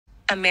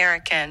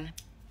American.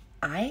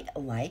 I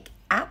like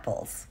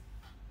apples.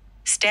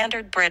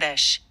 Standard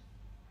British.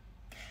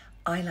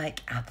 I like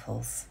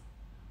apples.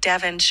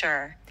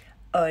 Devonshire.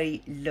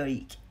 I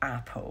like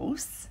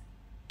apples.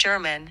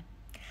 German.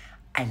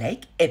 I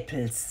like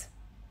apples.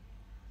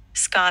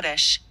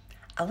 Scottish.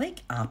 I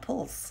like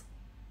apples.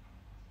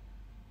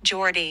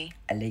 Geordie.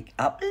 I like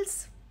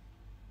apples.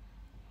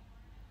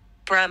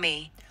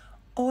 Brummie.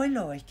 I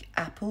like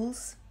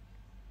apples.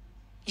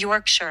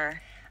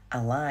 Yorkshire.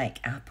 I like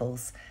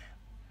apples.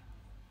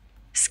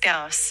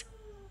 Scouse.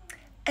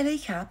 I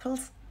like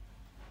apples.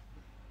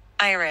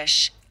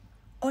 Irish.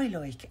 I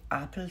like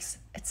apples.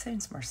 It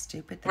sounds more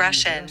stupid than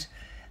Russian. English.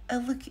 I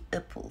like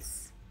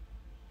apples.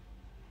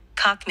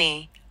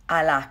 Cockney.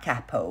 I like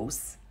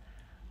apples.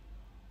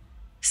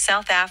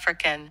 South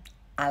African.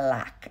 I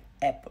like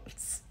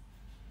apples.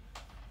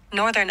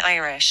 Northern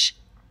Irish.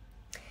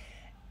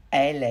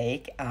 I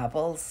like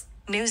apples.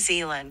 New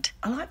Zealand.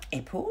 I like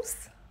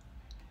apples.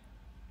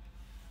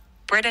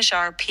 British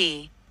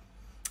RP.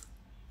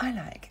 I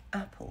like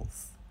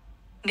apples.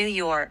 New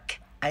York.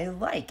 I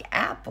like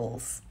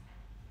apples.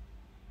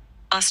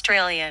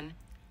 Australian.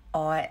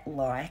 I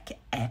like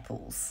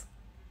apples.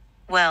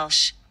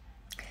 Welsh.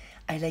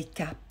 I like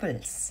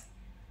apples.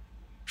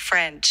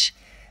 French.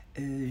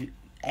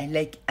 I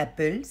like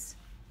apples.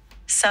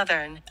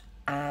 Southern.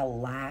 I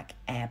like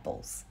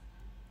apples.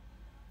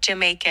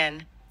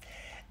 Jamaican.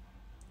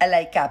 I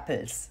like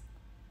apples.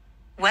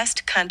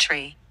 West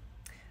Country.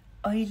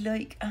 I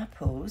like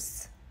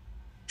apples.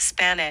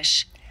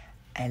 Spanish.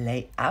 I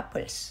like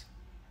apples.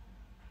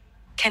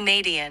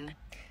 Canadian.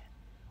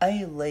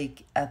 I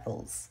like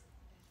apples.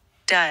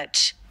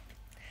 Dutch.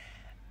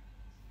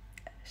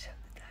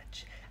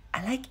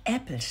 I like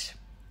apples.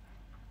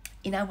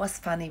 You know what's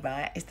funny,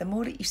 right? Is the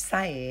more that you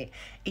say it,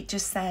 it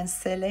just sounds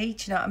silly.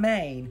 Do you know what I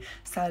mean?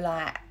 So,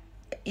 like,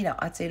 you know,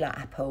 I do like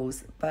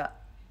apples, but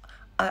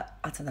I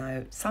don't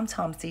know.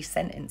 Sometimes these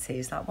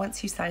sentences, like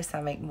once you say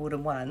something more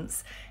than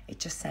once, it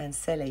just sounds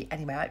silly.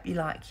 Anyway, I hope you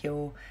like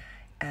your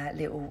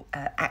little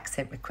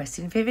accent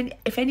requesting.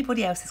 If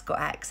anybody else has got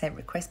accent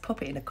requests,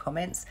 pop it in the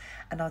comments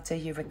and I'll do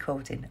your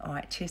recording. All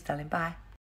right, cheers, darling. Bye.